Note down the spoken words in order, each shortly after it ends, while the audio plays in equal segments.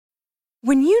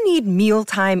When you need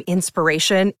mealtime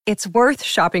inspiration, it's worth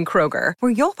shopping Kroger,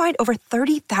 where you'll find over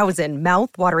 30,000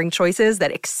 mouth-watering choices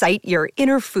that excite your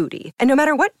inner foodie. And no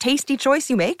matter what tasty choice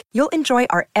you make, you'll enjoy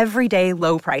our everyday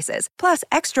low prices, plus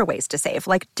extra ways to save,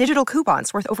 like digital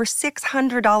coupons worth over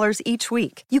 $600 each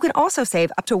week. You can also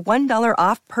save up to $1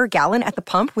 off per gallon at the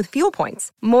pump with fuel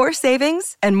points. More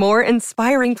savings and more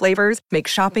inspiring flavors make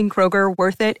shopping Kroger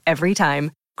worth it every time.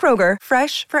 Kroger,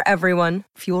 fresh for everyone.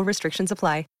 Fuel restrictions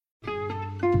apply.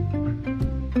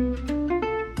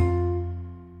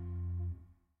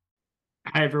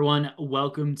 Hi, everyone.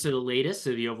 Welcome to the latest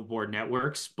of the Overboard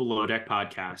Network's Below Deck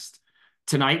podcast.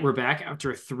 Tonight, we're back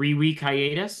after a 3-week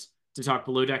hiatus to talk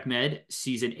Below Deck Med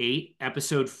Season 8,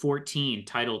 Episode 14,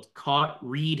 titled Caught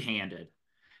Reed-Handed.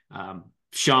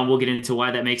 Sean will get into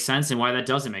why that makes sense and why that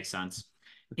doesn't make sense.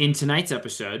 In tonight's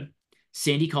episode,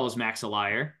 Sandy calls Max a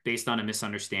liar based on a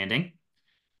misunderstanding.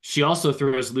 She also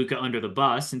throws Luka under the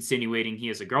bus, insinuating he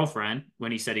has a girlfriend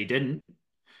when he said he didn't.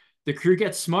 The crew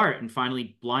gets smart and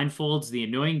finally blindfolds the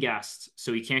annoying guest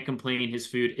so he can't complain his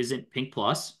food isn't Pink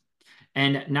Plus.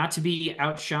 And not to be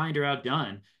outshined or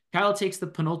outdone, Kyle takes the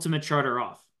penultimate charter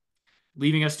off,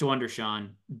 leaving us to wonder,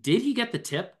 Sean, did he get the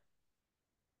tip?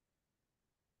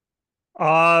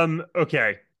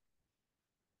 Okay.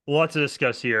 Lots to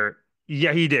discuss here.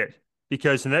 Yeah, he did.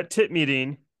 Because in that tip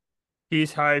meeting,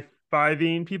 he's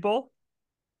high-fiving people.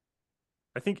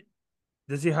 I think,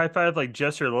 does he high-five like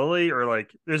Jess or Lily? Or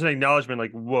like, there's an acknowledgement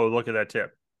like, whoa, look at that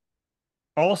tip.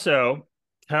 Also,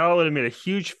 Kyle would have made a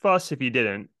huge fuss if he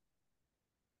didn't.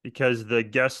 Because the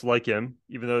guests like him,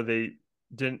 even though they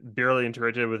didn't barely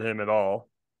interacted with him at all.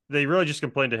 They really just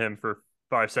complained to him for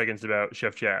 5 seconds about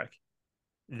Chef Jack.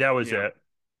 That was it.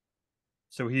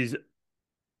 So he's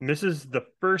misses the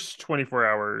first 24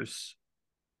 hours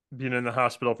being in the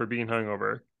hospital for being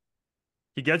hungover.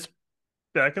 He gets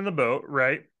back in the boat,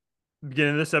 right?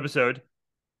 Beginning of this episode.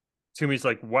 Toomey's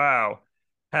like, wow,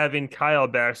 having Kyle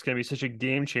back is going to be such a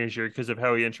game changer because of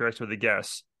how he interacts with the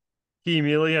guests. He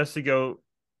immediately has to go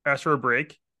ask for a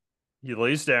break. He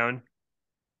lays down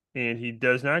and he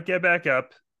does not get back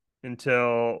up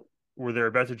until where they're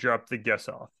about to drop the guests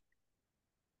off.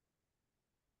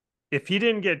 If he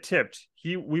didn't get tipped,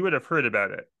 we would have heard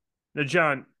about it. Now,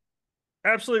 John,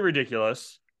 absolutely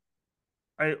ridiculous.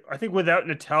 I think without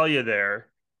Natalia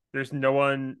there's no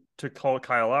one to call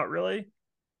Kyle out, really.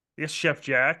 I guess Chef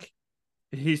Jack,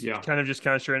 he's kind of just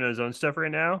concentrating on his own stuff right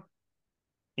now.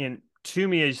 And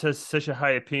Toomey just has such a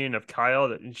high opinion of Kyle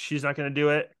that she's not going to do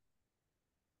it.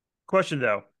 Question,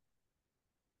 though.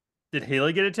 Did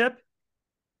Haley get a tip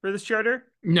for this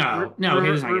charter? No,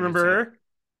 Haley's not remember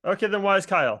her? Okay, then why is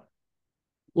Kyle?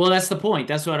 Well, that's the point.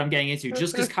 That's what I'm getting into.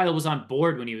 Just because Kyle was on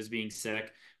board when he was being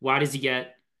sick, why does he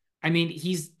get... I mean,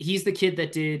 he's the kid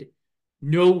that did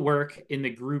no work in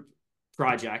the group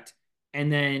project,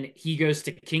 and then he goes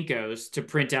to Kinko's to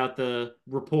print out the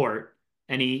report,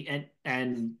 and he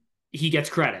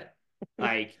gets credit.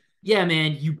 Like, yeah,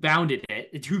 man, you bounded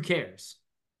it. Who cares?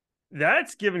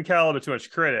 That's giving Kyle a bit too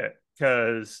much credit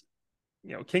because,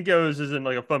 Kinko's isn't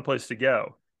like a fun place to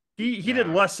go. He did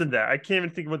less than that. I can't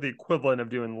even think of what the equivalent of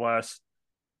doing less.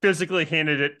 Physically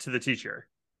handed it to the teacher.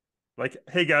 Like,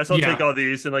 hey guys, I'll take all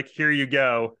these and like, here you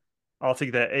go. I'll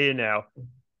take that A now.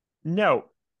 No.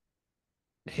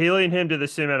 Haley and him did the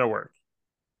same amount of work.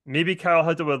 Maybe Kyle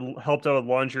helped out with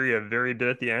laundry a very bit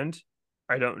at the end.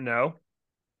 I don't know.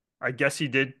 I guess he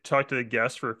did talk to the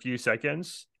guests for a few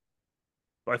seconds.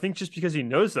 But I think just because he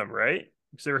knows them, right?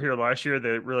 Because they were here last year,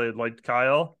 they really liked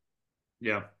Kyle.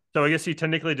 Yeah. So I guess he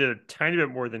technically did a tiny bit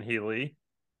more than Haley.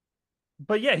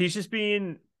 But yeah, he's just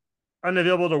being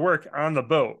unavailable to work on the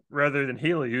boat rather than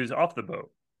Haley, who's off the boat,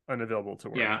 unavailable to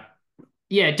work. Yeah.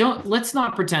 Let's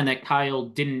not pretend that Kyle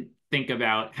didn't think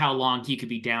about how long he could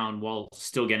be down while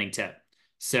still getting tipped.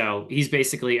 So he's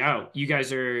basically, oh, you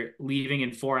guys are leaving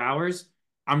in 4 hours.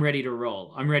 I'm ready to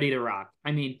roll. I'm ready to rock.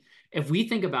 I mean, if we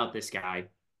think about this guy,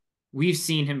 we've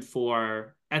seen him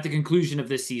at the conclusion of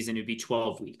this season, it'd be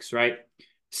 12 weeks, right?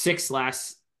 6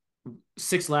 last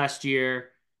year,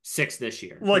 6 this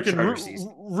year. Like in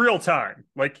real time,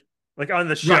 like on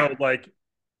the show, right. Like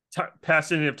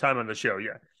passing of time on the show,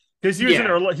 yeah. Because he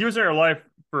was in our life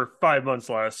for 5 months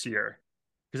last year.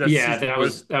 That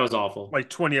was awful. Like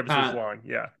 20 episodes long,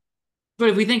 yeah. But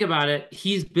if we think about it,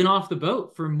 he's been off the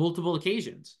boat for multiple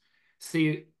occasions.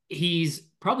 So he's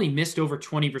probably missed over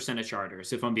 20% of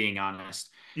charters, if I'm being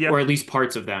honest, or at least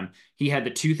parts of them. He had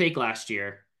the toothache last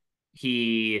year.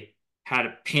 He had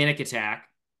a panic attack,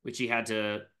 which he had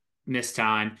to miss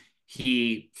time.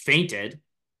 He fainted.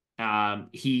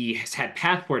 He has had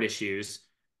passport issues,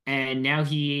 and now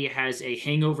he has a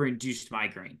hangover-induced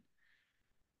migraine.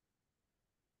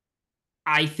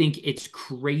 I think it's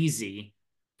crazy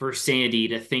for Sandy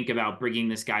to think about bringing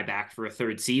this guy back for a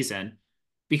third season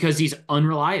because he's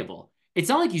unreliable. It's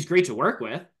not like he's great to work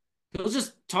with. He'll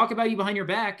just talk about you behind your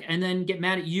back and then get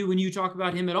mad at you when you talk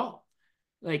about him at all.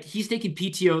 Like he's taking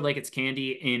PTO like it's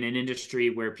candy in an industry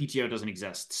where PTO doesn't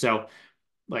exist. So,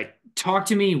 like, talk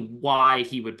to me why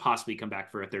he would possibly come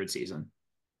back for a third season.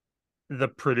 The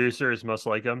producers must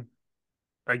like him,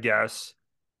 I guess.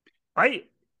 I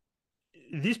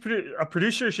a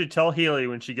producer should tell Haley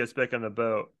when she gets back on the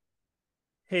boat,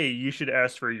 hey, you should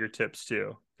ask for your tips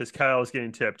too, because Kyle is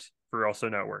getting tipped for also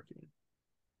not working.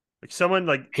 Like someone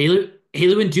like, Haley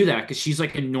wouldn't do that because she's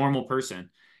like a normal person.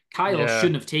 Kyle yeah.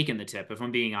 shouldn't have taken the tip, if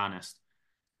I'm being honest.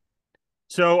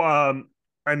 So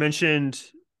I mentioned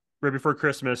right before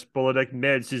Christmas, Below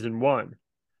Med season one.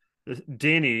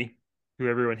 Danny, who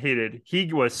everyone hated,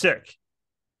 he was sick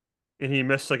and he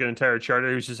missed like an entire charter.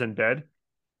 He was just in bed.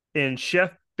 And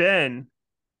Chef Ben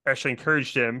actually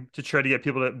encouraged him to try to get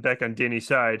people back on Danny's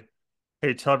side.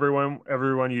 Hey, tell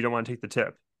everyone you don't want to take the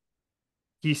tip.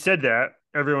 He said that.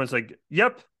 Everyone's like,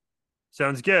 yep,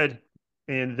 sounds good.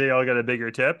 And they all got a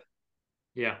bigger tip.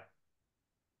 Yeah.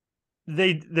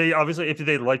 They obviously, if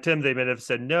they liked him, they might have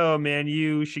said, no, man,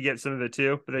 you should get some of it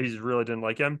too. But they just really didn't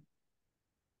like him.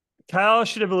 Kyle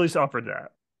should have at least offered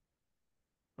that.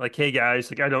 Like, hey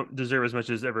guys, like I don't deserve as much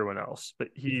as everyone else. But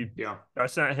Yeah.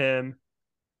 that's not him.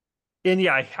 And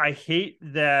yeah, I hate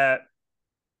that.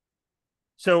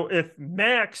 So if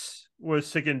Max was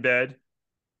sick in bed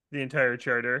the entire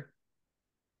charter,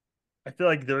 I feel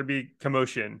like there would be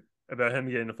commotion about him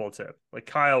getting a full tip. Like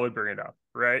Kyle would bring it up,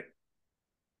 right?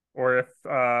 Or if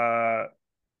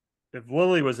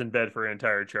Lily was in bed for an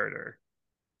entire charter,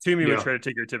 Toomey would Yeah. try to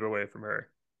take her tip away from her.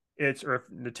 Or if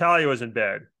Natalia was in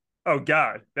bed. Oh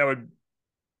God, that would.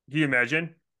 Can you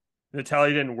imagine?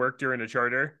 Natalia didn't work during the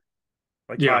charter,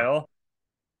 like Yeah. Kyle.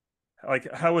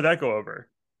 Like how would that go over?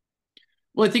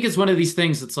 Well, I think it's one of these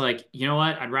things that's like, you know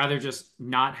what? I'd rather just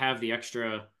not have the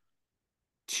extra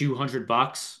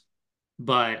 $200,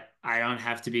 but I don't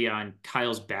have to be on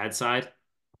Kyle's bad side.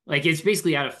 Like it's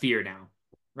basically out of fear now,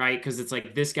 right? Because it's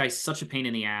like this guy's such a pain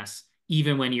in the ass,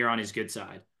 even when you're on his good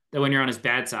side. That when you're on his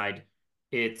bad side,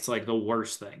 it's like the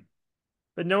worst thing.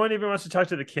 But no one even wants to talk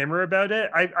to the camera about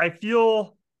it. I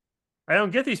feel I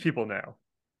don't get these people now.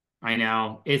 I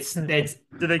know. It's Did they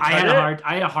cut it?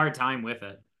 I had a hard time with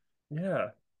it. Yeah.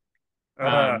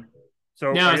 Uh, Um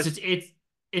so no, I it's guess just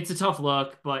it's a tough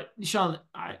look, but Sean,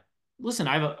 listen,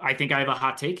 I think I have a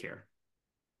hot take here.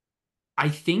 I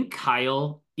think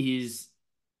Kyle is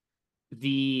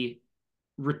the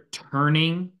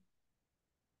returning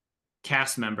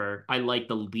cast member I like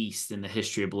the least in the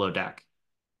history of Below Deck.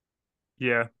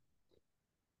 yeah.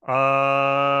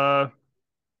 Uh,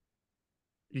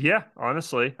 yeah,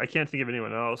 honestly, I can't think of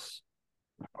anyone else.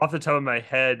 Off the top of my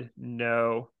head,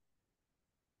 no.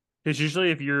 Because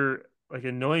usually if you're like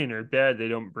annoying or bad, they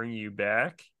don't bring you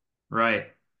back. Right.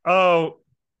 Oh,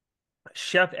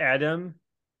 Chef Adam,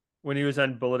 when he was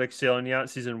on Bulletic Sailing Yacht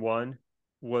season one,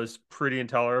 was pretty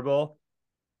intolerable.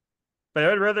 But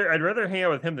I'd rather hang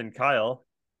out with him than Kyle.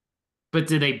 But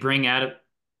did they bring Adam?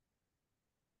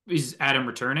 Is Adam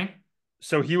returning?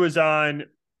 So he was on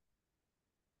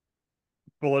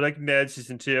Bulletic Med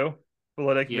season two,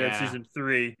 Bulletic Med Yeah. season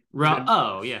three, and then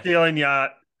Oh, yeah. Sailing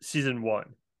Yacht season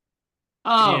one.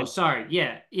 Oh, And sorry.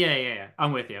 Yeah.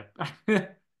 I'm with you.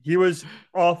 he was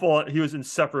awful. He was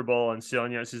insufferable on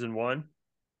Sailing Yacht season one.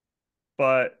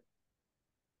 But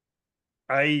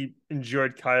I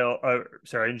enjoyed I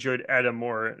enjoyed Adam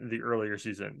more in the earlier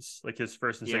seasons, like his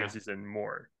first and second Yeah. season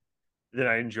more than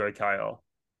I enjoy Kyle.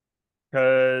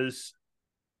 Because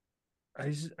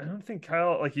I don't think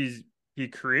Kyle like he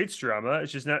creates drama.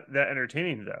 It's just not that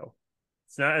entertaining though.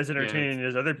 It's not as Yeah. entertaining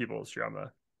as other people's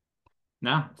drama.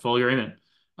 No, full agreement.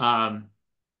 All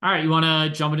right, you want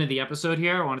to jump into the episode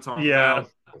here? I want to talk Yeah,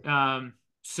 about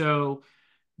so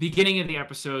beginning of the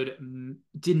episode,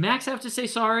 did Max have to say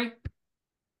sorry?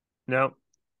 no,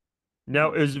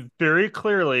 no. It was very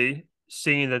clearly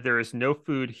saying that there is no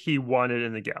food he wanted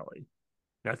in the galley.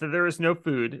 Not that there is no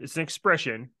food. It's an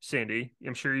expression, Sandy.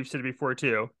 I'm sure you've said it before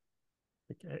too.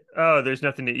 Okay. Oh, there's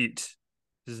nothing to eat.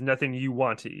 There's nothing you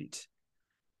want to eat.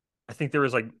 I think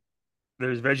there's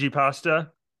veggie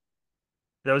pasta.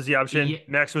 That was the option. Yeah,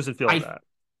 Max wasn't feeling I that.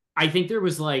 I think there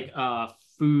was like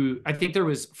food. I think there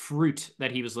was fruit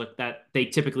that he was look that they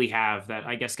typically have that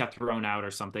I guess got thrown out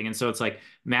or something. And so it's like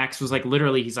Max was like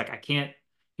literally he's like I can't.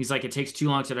 He's like it takes too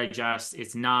long to digest.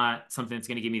 It's not something that's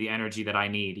going to give me the energy that I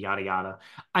need. Yada yada.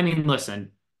 I mean,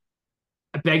 listen,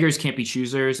 beggars can't be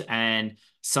choosers, and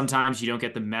sometimes you don't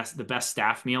get the best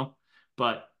staff meal.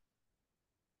 But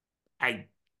I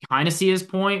kind of see his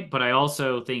point, but I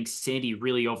also think Sandy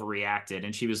really overreacted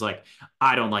and she was like,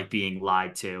 I don't like being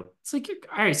lied to. It's like,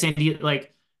 all right, Sandy,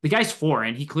 like the guy's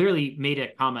foreign. He clearly made a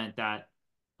comment that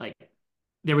like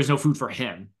there was no food for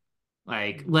him.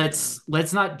 Like Yeah.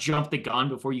 let's not jump the gun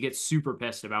before you get super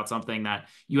pissed about something that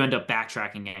you end up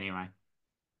backtracking anyway.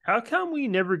 How come we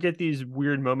never get these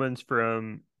weird moments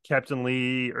from Captain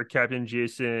Lee or Captain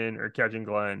Jason or Captain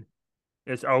Glenn?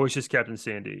 It's always just Captain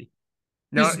Sandy.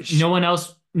 No, Because no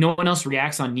one else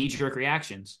reacts on knee-jerk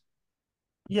reactions.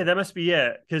 yeah, that must be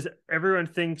it. Because everyone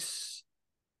thinks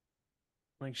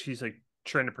like she's like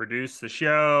trying to produce the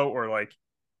show or like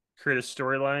create a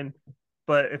storyline.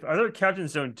 But if other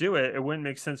captains don't do it, it wouldn't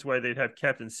make sense why they'd have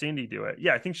Captain Sandy do it.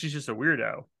 Yeah, I think she's just a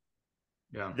weirdo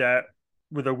Yeah. that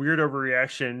with a weird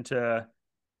overreaction to,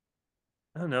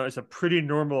 I don't know, it's a pretty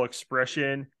normal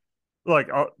expression. Like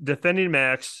defending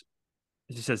Max,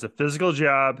 he says a physical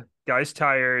job, guy's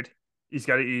tired, he's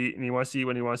got to eat, and he wants to eat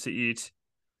when he wants to eat.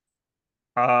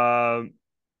 Um,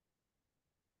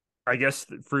 I guess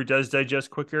fruit does digest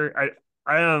quicker.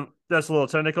 I don't. That's a little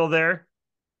technical there.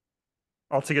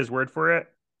 I'll take his word for it.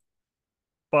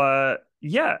 But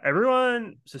yeah,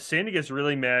 everyone. So Sandy gets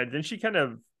really mad. Then she kind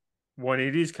of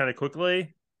 180s kind of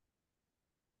quickly.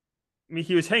 I mean,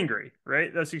 he was hangry,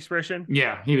 right? That's the expression.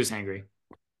 Yeah, he was hangry.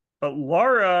 But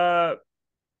Laura,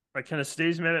 like, kind of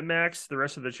stays mad at Max the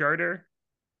rest of the charter.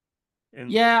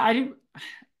 And Yeah,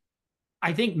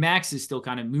 I think Max is still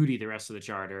kind of moody the rest of the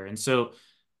charter. And so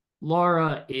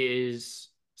Laura is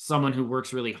someone who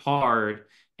works really hard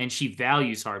and she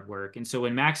values hard work. And so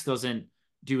when Max doesn't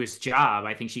do his job,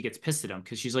 I think she gets pissed at him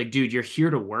because she's like, dude, you're here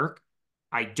to work.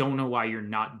 I don't know why you're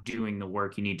not doing the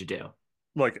work you need to do.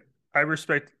 like, I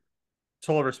respect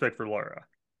total respect for Laura.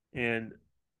 And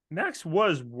Max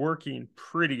was working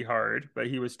pretty hard, but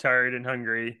he was tired and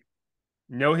hungry.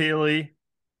 No Haley.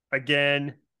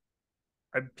 Again,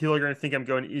 people are going to think I'm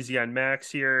going easy on Max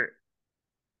here.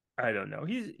 I don't know.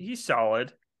 He's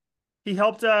solid. He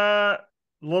helped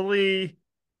Lily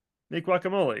make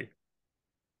guacamole.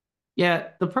 Yeah,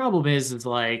 the problem is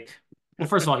like, well,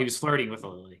 first of all, he was flirting with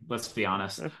Lily, let's be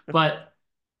honest. But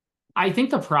I think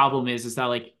the problem is that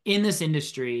like in this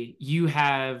industry, you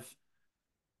have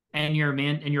and you're a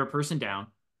man and you're a person down,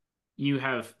 you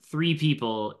have three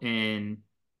people in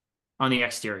on the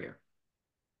exterior.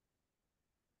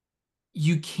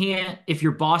 You can't, if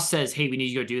your boss says, hey, we need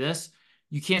you to go do this,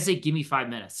 you can't say, give me 5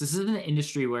 minutes. This isn't an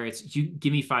industry where it's you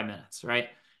give me 5 minutes, right?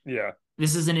 Yeah.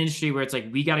 This is an industry where it's like,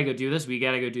 we got to go do this. We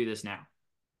got to go do this now.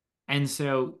 And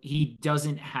so he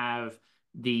doesn't have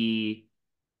the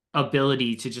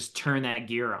ability to just turn that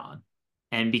gear on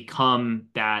and become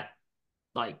that,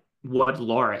 like what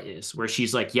Laura is, where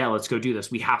she's like, yeah, let's go do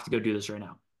this. We have to go do this right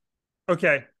now.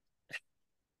 Okay.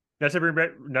 Not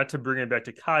to bring it back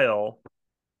to Kyle.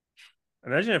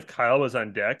 Imagine if Kyle was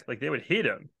on deck, like they would hate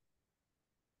him.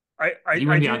 He I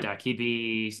wouldn't be on do. deck. He'd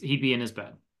be in his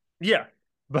bed. Yeah,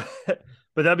 but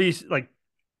that'd be like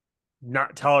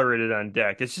not tolerated on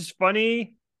deck. It's just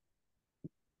funny.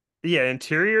 Yeah,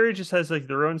 interior just has like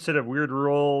their own set of weird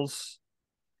rules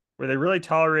where they really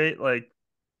tolerate like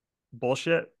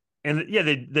bullshit, and yeah,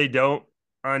 they don't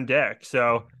on deck.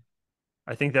 So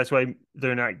I think that's why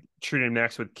they're not treating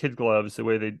Max with kid gloves the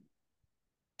way they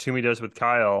Toomey does with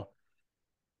Kyle.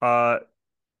 Uh,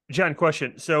 John,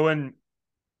 question. So when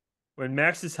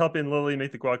Max is helping Lily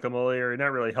make the guacamole, or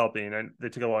not really helping, and they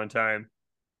took a long time,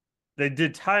 they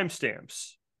did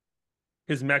timestamps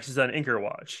because Max is on anchor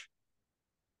watch.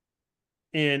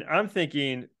 And I'm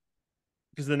thinking,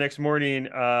 because the next morning,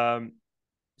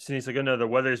 Sydney's like, oh no, the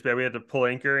weather's bad. We have to pull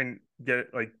anchor and get it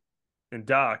like and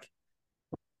dock.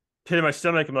 Pit in my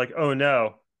stomach, I'm like, oh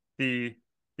no, the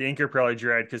anchor probably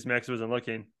dried because Max wasn't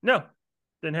looking. No,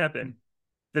 didn't happen.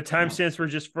 The No. timestamps were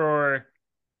just for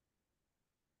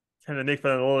kind of make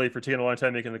fun of Lily for taking a long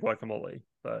time making the guacamole.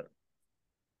 But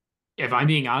If I'm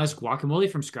being honest,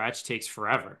 guacamole from scratch takes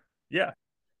forever. yeah,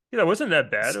 it wasn't that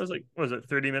bad. It was like, what was it,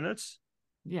 30 minutes?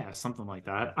 Yeah, something like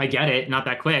that. I get it, not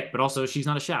that quick, but also she's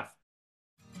not a chef.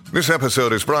 This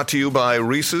episode is brought to you by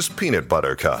Reese's Peanut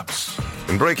Butter Cups.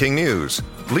 In breaking news,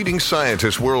 leading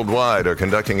scientists worldwide are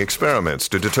conducting experiments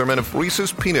to determine if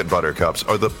Reese's Peanut Butter Cups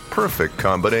are the perfect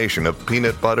combination of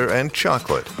peanut butter and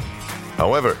chocolate.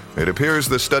 However, it appears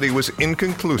the study was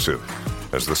inconclusive,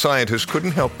 as the scientists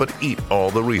couldn't help but eat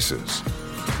all the Reese's.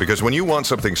 Because when you want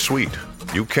something sweet,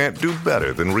 you can't do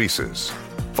better than Reese's.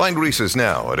 Find Reese's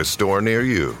now at a store near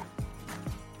you.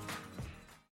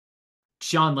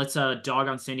 Sean, let's dog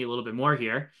on Sandy a little bit more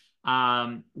here.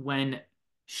 When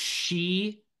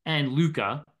she and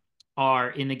Luka are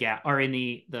in the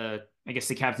I guess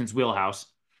the captain's wheelhouse,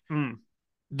 Mm.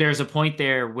 there's a point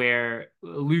there where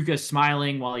Luka's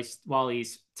smiling while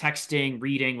he's texting,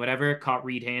 reading, whatever, caught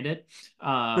red-handed.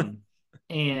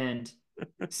 And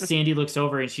Sandy looks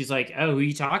over and she's like, "Oh, who are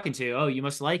you talking to? Oh, you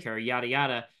must like her, yada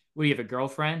yada. What, do you have a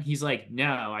girlfriend?" He's like,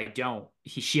 "No, I don't.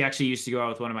 She actually used to go out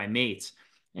with one of my mates."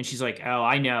 And she's like, "Oh,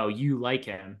 I know, you like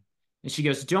him." And she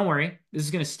goes, "Don't worry, this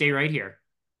is gonna stay right here."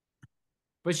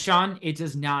 But Sean, it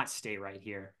does not stay right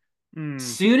here. Hmm.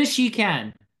 Soon as she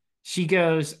can, she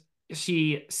goes,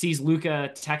 she sees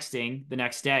Luka texting the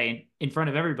next day in front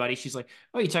of everybody. She's like,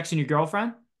 "Oh, you texting your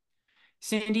girlfriend?"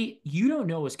 Sandy, you don't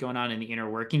know what's going on in the inner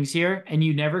workings here, and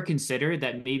you never considered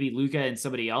that maybe Luka and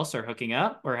somebody else are hooking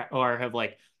up or have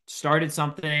like started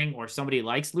something or somebody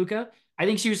likes Luka. I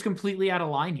think she was completely out of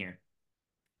line here.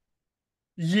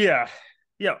 Yeah.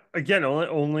 Yeah. Again,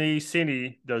 only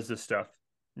Sandy does this stuff.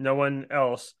 No one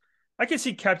else. I can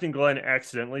see Captain Glenn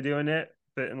accidentally doing it,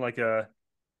 but in like a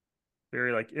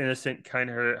very like innocent,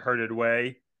 kind-hearted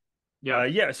way. Yep.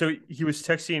 Yeah. So he was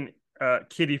texting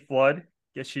Kitty Flood.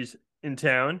 Guess she's in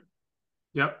town,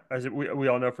 Yep. as we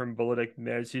all know from Below Deck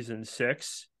Med season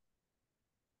 6.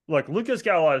 Look, Luca's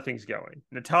got a lot of things going.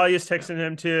 Natalia's Yep. texting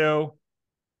him too.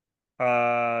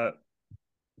 Uh,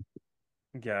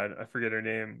 God, I forget her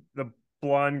name. The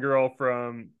blonde girl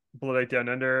from Blood Light Down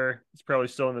Under is probably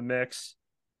still in the mix.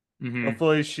 Mm-hmm.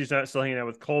 Hopefully, she's not still hanging out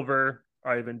with Culver.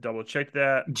 I even double checked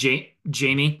that.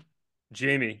 Jamie.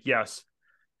 Jamie, yes.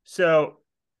 So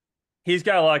he's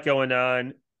got a lot going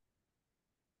on.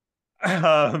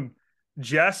 Um,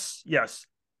 Jess, yes,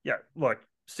 yeah. Look,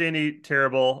 Sandy,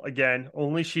 terrible again.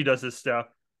 Only she does this stuff.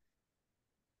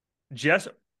 Jess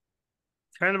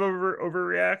kind of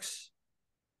overreacts.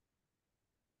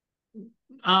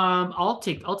 I'll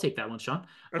take that one, Sean.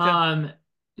 Okay, Um,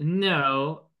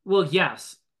 no. Well,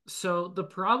 yes. So the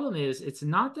problem is it's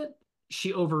not that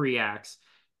she overreacts,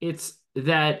 it's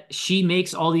that she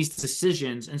makes all these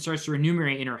decisions and starts to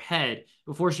enumerate in her head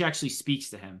before she actually speaks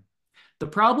to him. The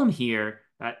problem here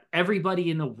that everybody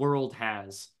in the world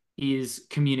has is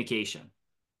communication.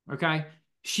 Okay.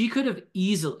 She could have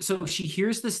easily, so she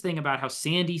hears this thing about how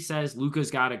Sandy says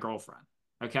Luca's got a girlfriend.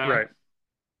 Okay. right.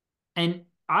 And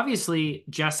obviously,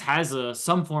 Jess has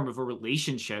some form of a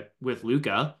relationship with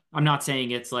Luca. I'm not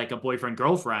saying it's like a boyfriend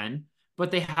girlfriend, but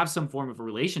they have some form of a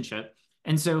relationship.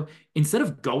 And so instead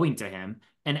of going to him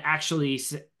and actually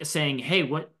saying, "Hey,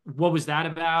 what was that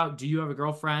about? Do you have a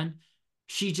girlfriend?"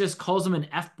 She just calls him an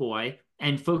F boy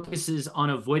and focuses on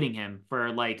avoiding him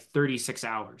for like 36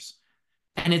 hours.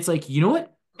 And it's like, you know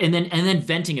what? And then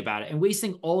venting about it and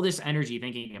wasting all this energy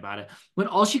thinking about it when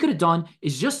all she could have done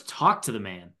is just talk to the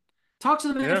man. Talk to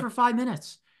the man Yeah, for 5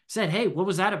 minutes. Said, "Hey, what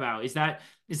was that about? Is that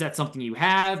something you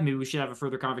have? Maybe we should have a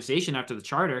further conversation after the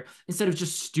charter instead of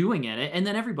just stewing in it." And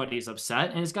then everybody's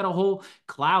upset and it's got a whole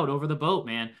cloud over the boat,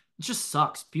 man. It just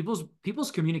sucks.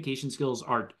 People's communication skills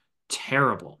are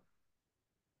terrible.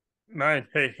 mine.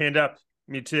 Hey, hand up.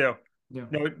 Me too. Yeah.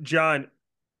 No, John.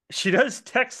 She does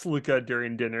text Luca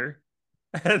during dinner,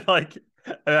 and like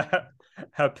uh,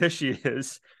 how pissed she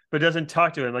is, but doesn't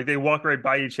talk to him. Like they walk right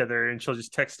by each other, and she'll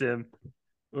just text him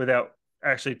without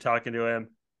actually talking to him.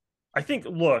 I think.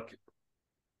 Look,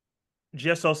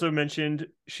 Jess also mentioned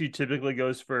she typically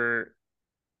goes for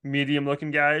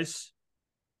medium-looking guys,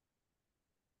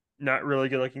 not really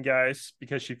good-looking guys,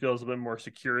 because she feels a bit more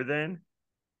secure then.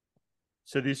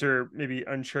 So these are maybe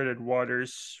uncharted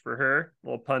waters for her. A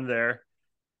little pun there.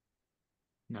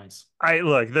 Nice. I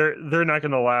look, they're not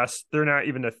going to last. They're not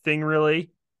even a thing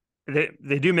really.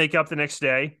 They do make up the next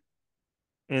day,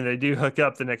 and they do hook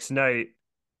up the next night.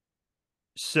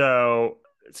 So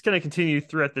it's going to continue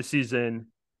throughout the season.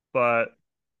 But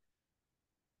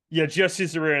yeah,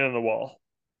 Jesse's the writing on the wall.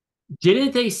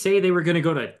 Didn't they say they were going to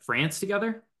go to France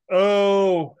together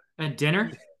Oh, at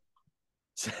dinner?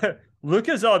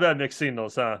 Luca's all about mixed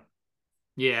signals, huh?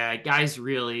 Yeah, guys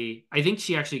really. I think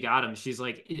she actually got him. She's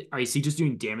like, Is he just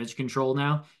doing damage control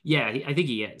now?" Yeah, I think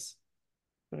he is.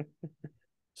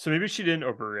 So maybe she didn't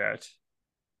overreact.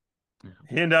 Yeah.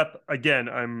 Hand up again.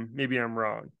 I'm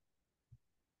wrong.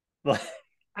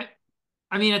 I,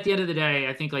 I mean, at the end of the day,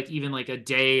 I think like even like a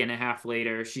day and a half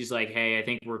later, she's like, "Hey, I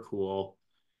think we're cool."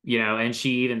 And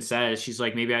she even says, she's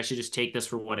like, "Maybe I should just take this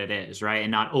for what it is, right? And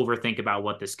not overthink about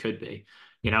what this could be.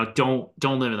 Don't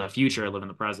live in the future, live in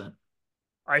the present."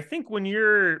 I think when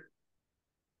you're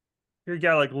a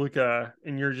guy like Luca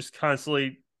and you're just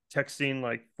constantly texting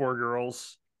like four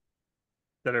girls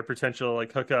that are potential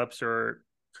like hookups or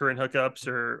current hookups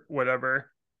or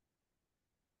whatever.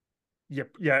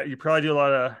 Yeah, you probably do a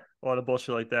lot of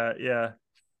bullshit like that. Yeah.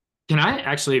 Can I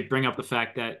actually bring up the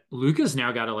fact that Luca's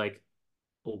now got to like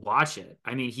watch it?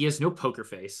 I mean, he has no poker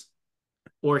face.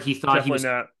 or he thought he Definitely was,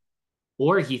 not.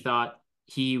 or he thought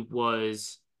he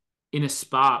was in a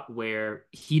spot where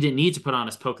he didn't need to put on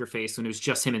his poker face when it was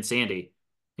just him and Sandy,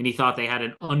 and he thought they had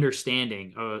an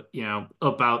understanding,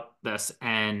 about this,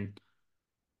 and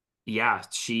yeah,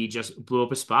 she just blew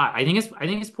up a spot. I think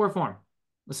it's poor form.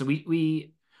 Listen,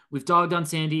 we've dogged on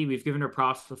Sandy, we've given her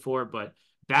props before, but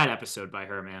bad episode by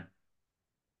her, man.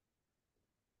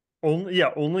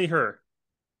 Only her.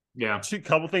 Yeah. Two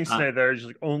couple things Uh, tonight there. Just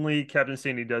like only Captain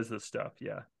Sandy does this stuff.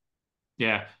 Yeah.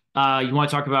 yeah. You want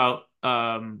to talk about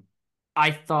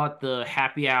I thought the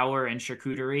happy hour and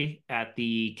charcuterie at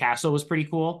the castle was pretty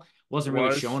cool. Wasn't really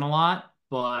Was shown a lot,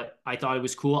 but I thought it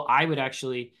was cool. I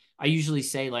usually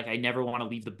say like I never want to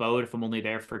leave the boat if I'm only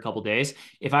there for a couple days.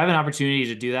 If I have an opportunity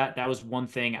to do that, that was one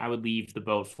thing I would leave the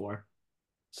boat for.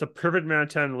 it's a perfect amount of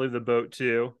time to leave the boat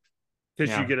too, because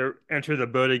you Yeah. get to enter the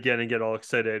boat again and get all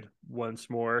excited once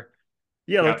more.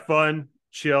 Yeah, it looked Yep. fun.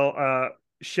 Chill.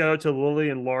 Shout out to Lily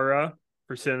and Laura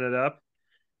for setting it up.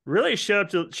 Really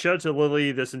shout out to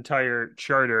Lily this entire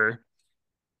charter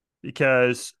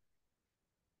because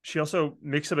she also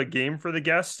makes up a game for the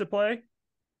guests to play.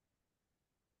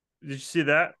 Did you see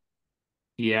that?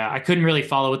 Yeah. I couldn't really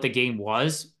follow what the game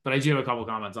was, but I do have a couple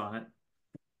comments on it.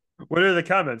 What are the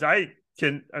comments? I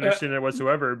can Uh, understand it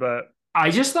whatsoever, but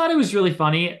I just thought it was really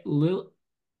funny.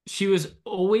 She was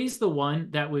always the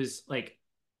one that was like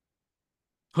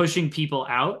pushing people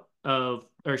out of,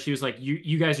 or she was like,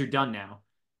 you guys are done now.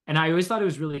 And I always thought it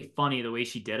was really funny the way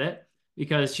she did it,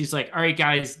 because she's like, all right,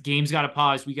 guys, game's got to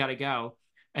pause. We got to go.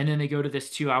 And then they go to this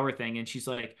 2 hour thing. And she's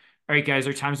like, all right, guys,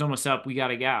 our time's almost up. We got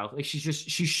to go. Like she's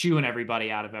shooing everybody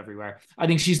out of everywhere. I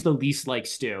think she's the least like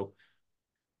Stu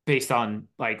based on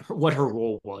like what her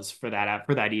role was for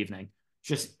that evening.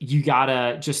 Just, you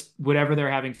gotta just, whatever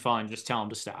they're having fun, just tell them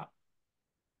to stop.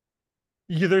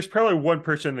 yeah, there's probably one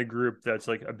person in the group that's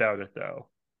like about it though.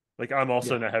 Like I'm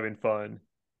also Yeah. not having fun.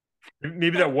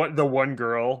 Maybe the one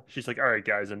girl, she's like, all right,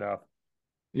 guys, enough.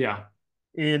 Yeah.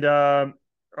 And the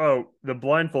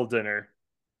blindfold dinner.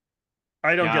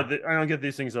 Yeah. I don't get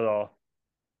these things at all.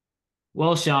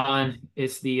 Well, Sean,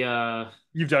 it's the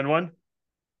You've done one?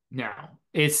 no.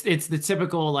 It's the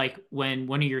typical like when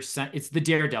one of your it's the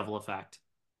Daredevil effect.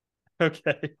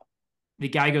 Okay. The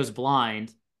guy goes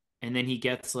blind and then he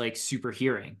gets like super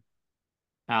hearing.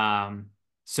 Um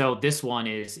so this one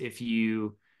is if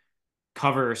you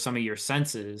cover some of your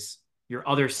senses, your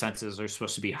other senses are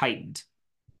supposed to be heightened.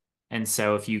 And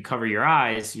so if you cover your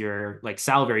eyes, your like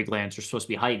salivary glands are supposed to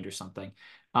be heightened or something.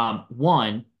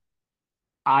 One,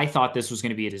 I thought this was going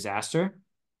to be a disaster.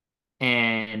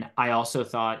 And I also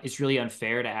thought it's really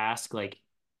unfair to ask like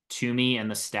Toomey and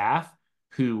the staff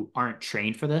who aren't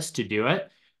trained for this to do it.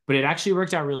 But it actually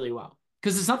worked out really well.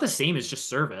 Because it's not the same as just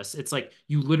service. It's like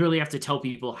you literally have to tell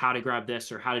people how to grab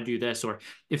this or how to do this, or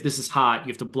if this is hot,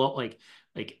 you have to blow like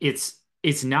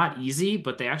it's not easy,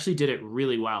 but they actually did it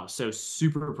really well. So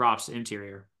super props to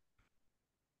interior.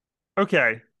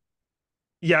 Okay.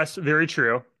 Yes, very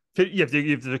true. You have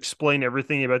to explain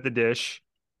everything about the dish.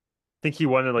 I think he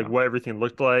wanted like Yeah. what everything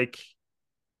looked like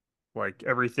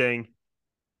everything.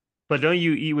 But don't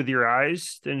you eat with your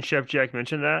eyes? Didn't Chef Jack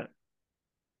mention that?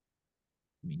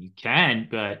 I mean, you can,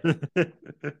 but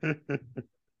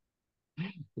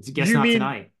it's a guess You not mean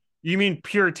tonight. you mean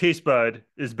pure taste bud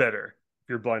is better if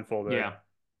you're blindfolded? Yeah,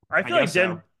 I I feel like guess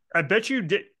so. I bet you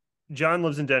John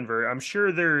lives in Denver. I'm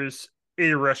sure there's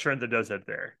a restaurant that does that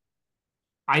there.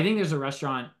 I think there's a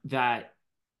restaurant that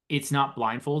it's not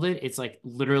blindfolded. It's like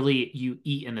literally you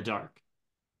eat in the dark.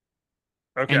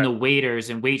 And Okay. the waiters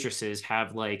and waitresses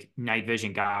have like night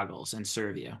vision goggles and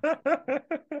serve you.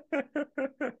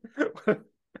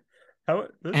 How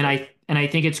this And I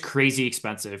think it's crazy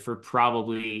expensive for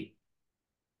probably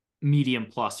medium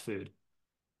plus food.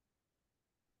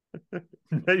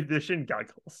 night vision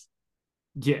goggles,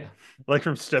 Yeah. like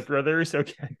from Step Brothers.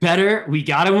 Okay. Better, we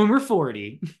got it when we're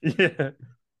 40. Yeah.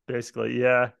 Basically,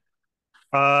 yeah.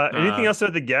 Anything Uh else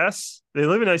about the guests? They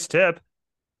leave a nice tip.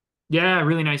 yeah,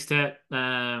 really nice tip.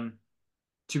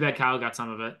 Too bad Kyle got some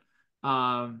of it.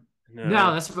 No,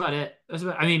 No. that's about it.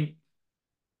 I mean,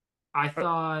 I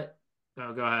thought,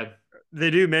 oh, go ahead. They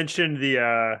do mention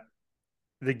the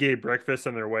gay breakfast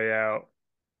on their way out.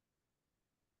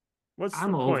 What's the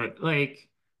I'm over point? it. Like,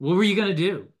 what were you gonna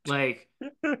do? Like,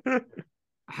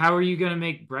 how are you gonna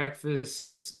make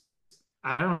breakfast?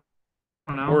 I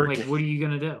don't know. Or Like, what are you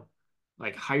gonna do?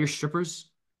 Like, hire strippers?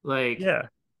 Like, yeah,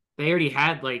 they already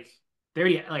had like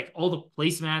all the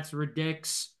placemats were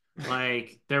dicks.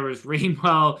 Like, there was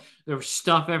rainbow, there was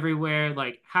stuff everywhere.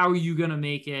 Like, how are you gonna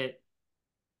make it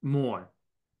more?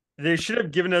 they should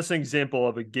have given us an example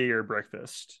of a gayer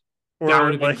breakfast. That would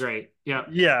or have been like, great. Yep.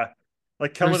 yeah,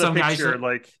 like come Or with a some guys picture. that,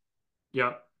 Like,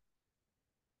 yep.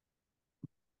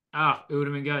 It would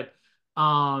have been good.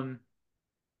 Um,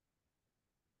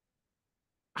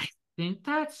 I think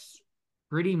that's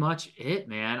pretty much it,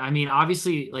 man. I mean,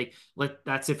 obviously, like,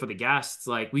 that's it for the guests.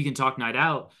 Like, we can talk night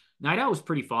out. Night out was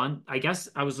pretty fun. I guess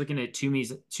I was looking at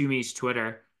Toomey's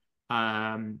Twitter.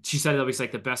 She said it was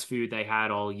like the best food they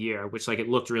had all year, which like it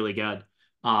looked really good.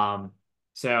 Um,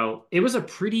 so it was a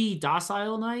pretty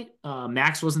docile night.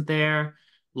 Max wasn't there,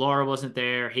 Laura wasn't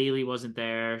there, Haley wasn't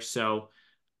there. So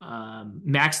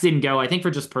Max didn't go, I think for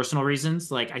just personal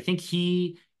reasons. Like, I think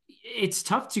it's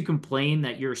tough to complain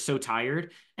that you're so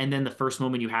tired and then the first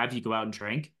moment you have, you go out and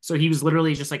drink. So he was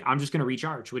literally just like, I'm just going to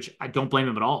recharge, which I don't blame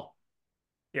him at all.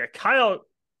 yeah, Kyle.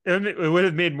 It would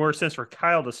have made more sense for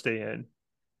Kyle to stay in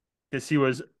because he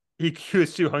was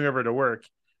too hungover to work.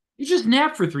 He just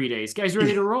napped for 3 days. Guy's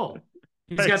ready to roll.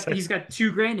 He's got Exactly. he's got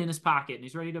 2 grand in his pocket and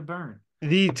he's ready to burn.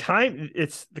 The time,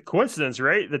 it's the coincidence,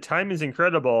 right? The time is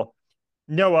incredible.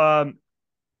 No,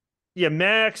 yeah,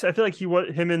 Max. I feel like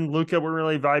him and Luka were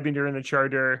really vibing during the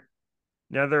charter.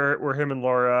 Neither were him and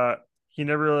Laura. He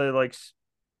never really likes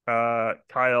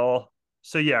Kyle.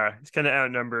 So yeah, he's kind of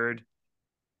outnumbered.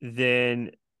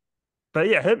 Then, but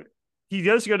yeah, he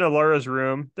does go to Laura's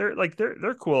room. They're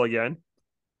cool again.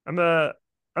 I'm a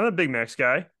I'm a big Max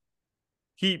guy.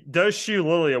 He does shoo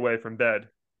Lily away from bed.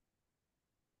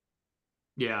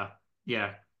 Yeah.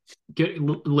 Yeah. Get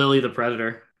Lily the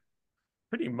Predator.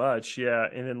 Pretty much, yeah.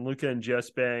 And then Luca and Jess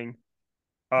bang.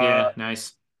 Uh Yeah,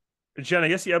 nice. Jen, I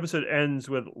guess the episode ends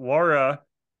with Laura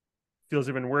feels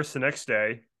even worse the next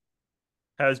day,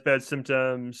 has bad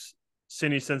symptoms.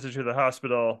 Cindy sends her to the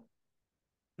hospital.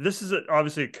 This is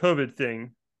obviously a COVID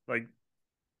thing, like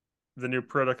the new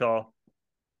protocol.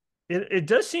 It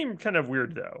does seem kind of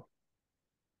weird though.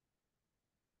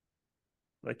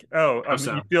 Like, oh, How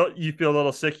so? you feel a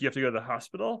little sick, you have to go to the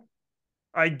hospital.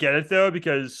 I get it though,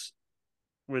 because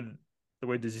with the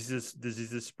way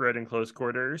diseases spread in close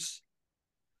quarters.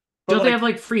 But Don't they like, have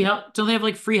like free health? Don't they have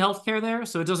like free healthcare there?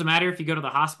 So it doesn't matter if you go to the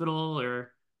hospital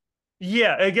or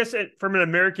yeah, I guess from an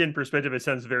American perspective, it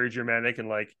sounds very dramatic and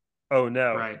like, oh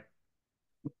no. right.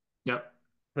 Yep.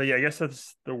 But yeah, I guess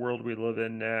that's the world we live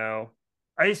in now.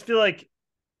 I just feel like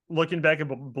looking back at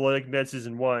Blood Med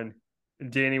season one,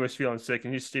 Danny was feeling sick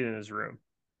and he stayed in his room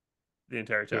the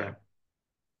entire Yeah. time.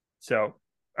 So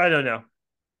I don't know.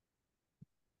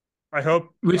 I hope.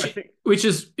 I Which think. which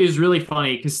is really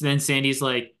funny because then Sandy's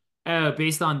like, oh,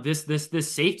 based on this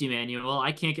safety manual,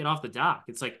 I can't get off the dock.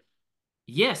 It's like,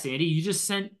 yeah, Sandy, you just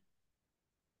sent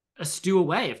a stew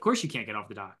away. Of course you can't get off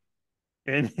the dock.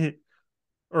 And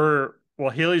or well,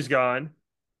 Haley's gone,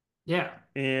 Yeah.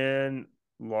 and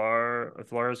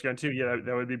if Laura's gone too, yeah,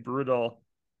 that would be brutal.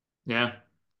 Yeah.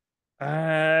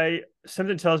 I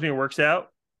Something tells me it works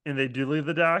out, and they do leave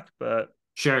the dock, but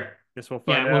Sure. guess we'll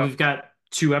find Yeah. Well, out. we've got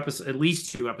 2 episodes, at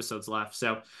least 2 episodes left.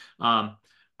 So, all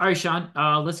right, Sean,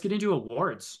 let's get into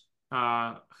awards.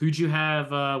 Who'd you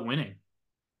have winning?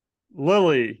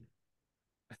 Lily,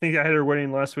 I think I had her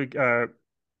winning last week,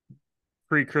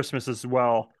 pre-Christmas as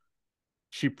well.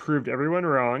 She proved everyone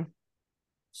wrong.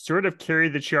 Sort of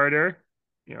carried the charter,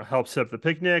 help set up the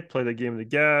picnic, play the game of the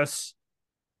guests.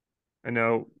 I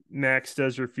know Max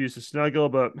does refuse to snuggle,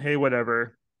 but hey,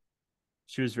 whatever.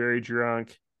 She was very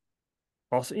drunk.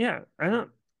 Also, yeah, I don't,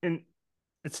 and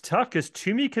it's tough because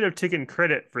Toomey could have taken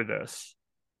credit for this.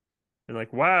 And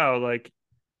like, wow, like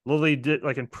Lily did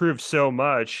like improved so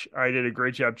much. I did a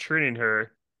great job training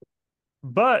her,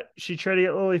 but she tried to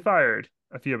get Lily fired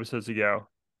a few episodes ago,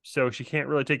 so she can't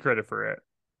really take credit for it.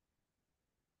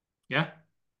 Yeah.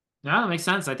 No, that makes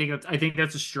sense. I think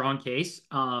that's a strong case.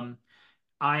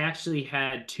 I actually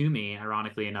had Toomey,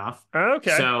 ironically enough.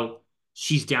 Okay, So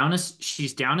she's down a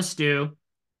stew,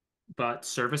 but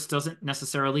service doesn't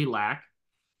necessarily lack.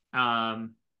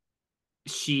 Um,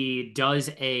 she does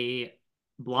a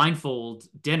blindfold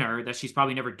dinner that she's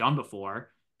probably never done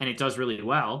before, and it does really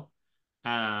well.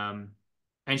 Um,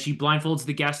 and she blindfolds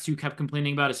the guest who kept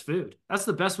complaining about his food. That's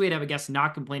the best way to have a guest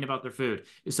not complain about their food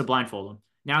is to blindfold them.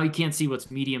 Now he can't see what's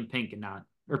medium pink and not,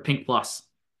 or pink plus.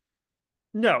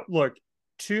 no, look,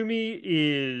 Toomey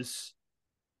is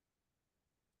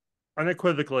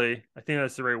unequivocally, I think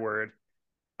that's the right word,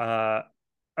 uh,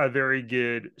 a very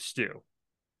good stew.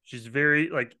 She's very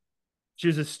like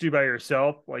she's a stew by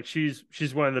herself. Like she's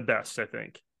one of the best, I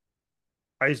think.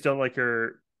 I just don't like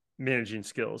her managing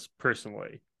skills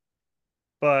personally.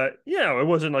 But it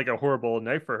wasn't like a horrible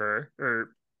night for her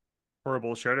or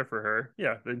horrible shredder for her.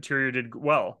 Yeah, the interior did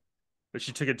well, but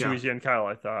she took it too Yeah. easy on Kyle,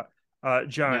 I thought.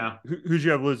 John, Yeah. who'd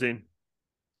you have losing?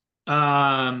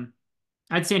 Um,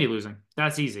 I'd Sandy losing.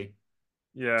 That's easy.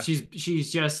 Yeah.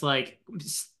 She's just like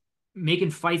making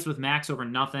fights with Max over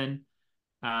nothing.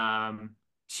 Um,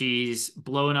 she's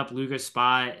blowing up Luka's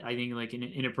spot, I think, like in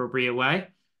an inappropriate way.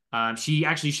 She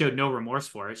actually showed no remorse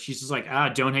for it. She's just like,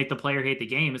 don't hate the player, hate the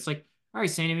game. It's like, all right,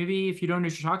 Sandy, maybe if you don't know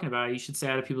what you're talking about, you should stay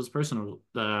out of people's personal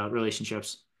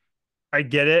relationships. I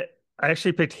get it. I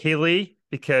actually picked Haley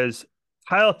because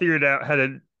Kyle figured out how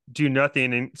to do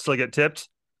nothing and still get tipped,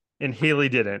 and Haley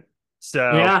didn't.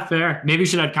 So Yeah, fair. Maybe you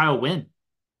should have Kyle win.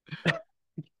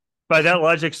 by that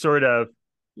logic, sort of.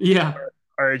 Yeah.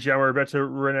 All right, John, we're about to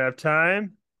run out of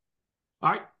time.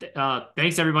 All right.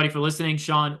 Thanks everybody for listening.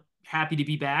 Sean, happy to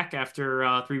be back after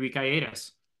 3-week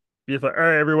hiatus. Beautiful. All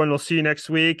right, everyone. We'll see you next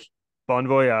week. Bon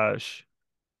voyage.